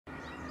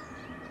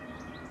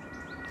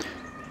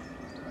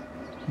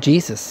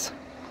Jesus,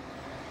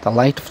 the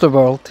light of the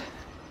world,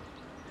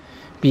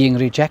 being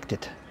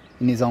rejected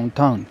in his own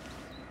town.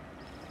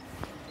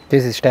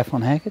 This is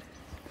Stefan Hager.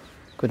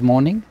 Good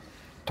morning,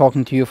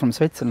 talking to you from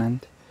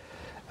Switzerland.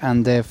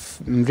 And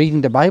I'm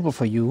reading the Bible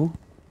for you,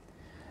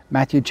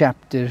 Matthew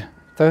chapter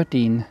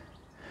 13,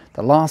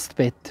 the last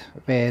bit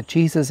where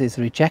Jesus is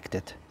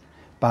rejected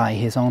by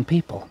his own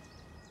people.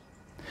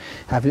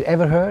 Have you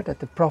ever heard that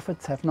the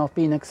prophets have not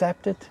been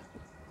accepted?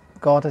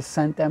 God has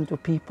sent them to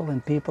people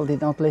and people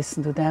did not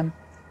listen to them.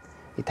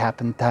 It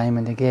happened time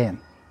and again.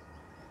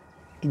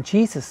 In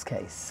Jesus'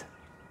 case,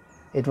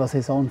 it was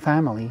his own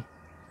family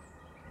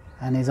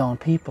and his own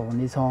people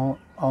and his own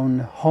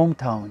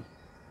hometown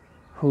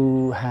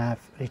who have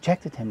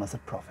rejected him as a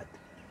prophet.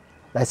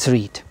 Let's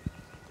read.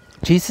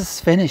 Jesus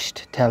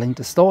finished telling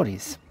the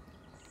stories.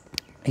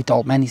 He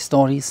told many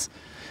stories,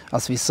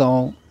 as we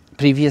saw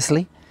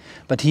previously,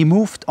 but he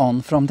moved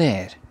on from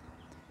there.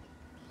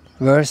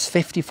 Verse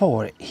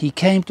 54, he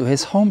came to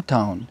his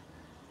hometown,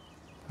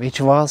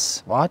 which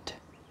was, what?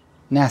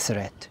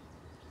 Nazareth.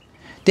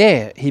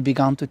 There he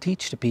began to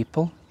teach the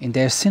people in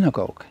their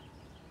synagogue,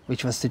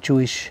 which was the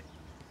Jewish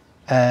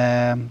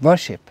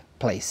worship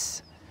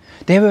place.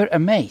 They were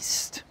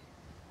amazed.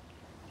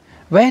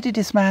 Where did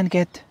this man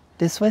get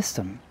this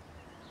wisdom?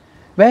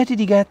 Where did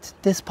he get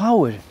this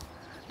power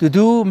to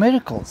do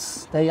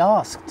miracles? They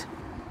asked.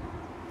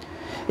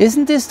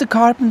 Isn't this the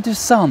carpenter's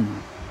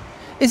son?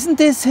 Isn't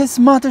this his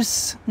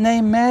mother's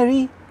name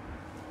Mary?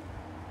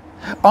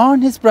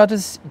 Aren't his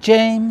brothers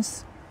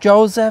James,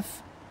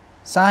 Joseph,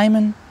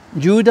 Simon,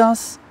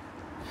 Judas?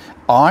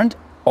 Aren't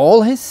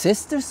all his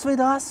sisters with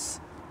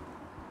us?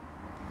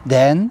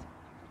 Then,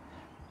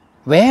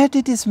 where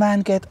did this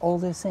man get all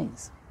these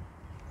things?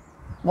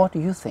 What do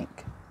you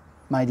think,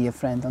 my dear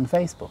friend on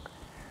Facebook?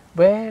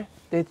 Where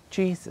did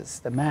Jesus,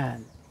 the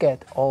man,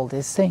 get all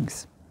these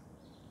things?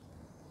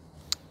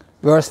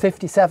 Verse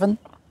 57.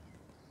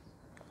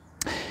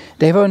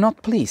 They were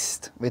not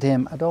pleased with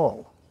him at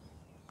all.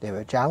 They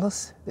were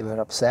jealous, they were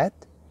upset,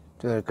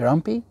 they were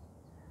grumpy,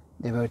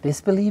 they were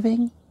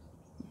disbelieving,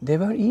 they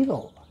were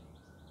evil.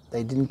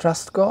 They didn't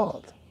trust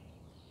God.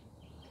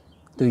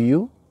 Do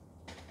you?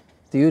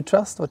 Do you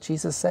trust what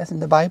Jesus says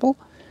in the Bible?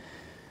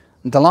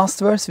 In the last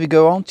verse we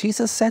go on,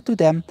 Jesus said to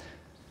them,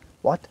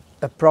 what?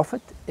 A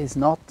prophet is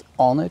not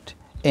honored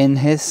in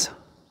his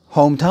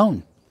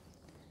hometown.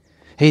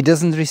 He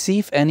doesn't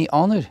receive any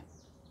honor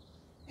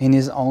in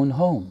his own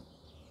home.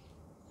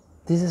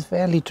 This is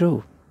fairly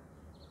true.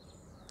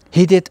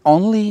 He did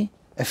only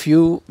a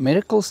few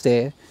miracles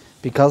there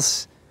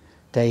because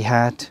they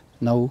had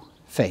no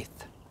faith.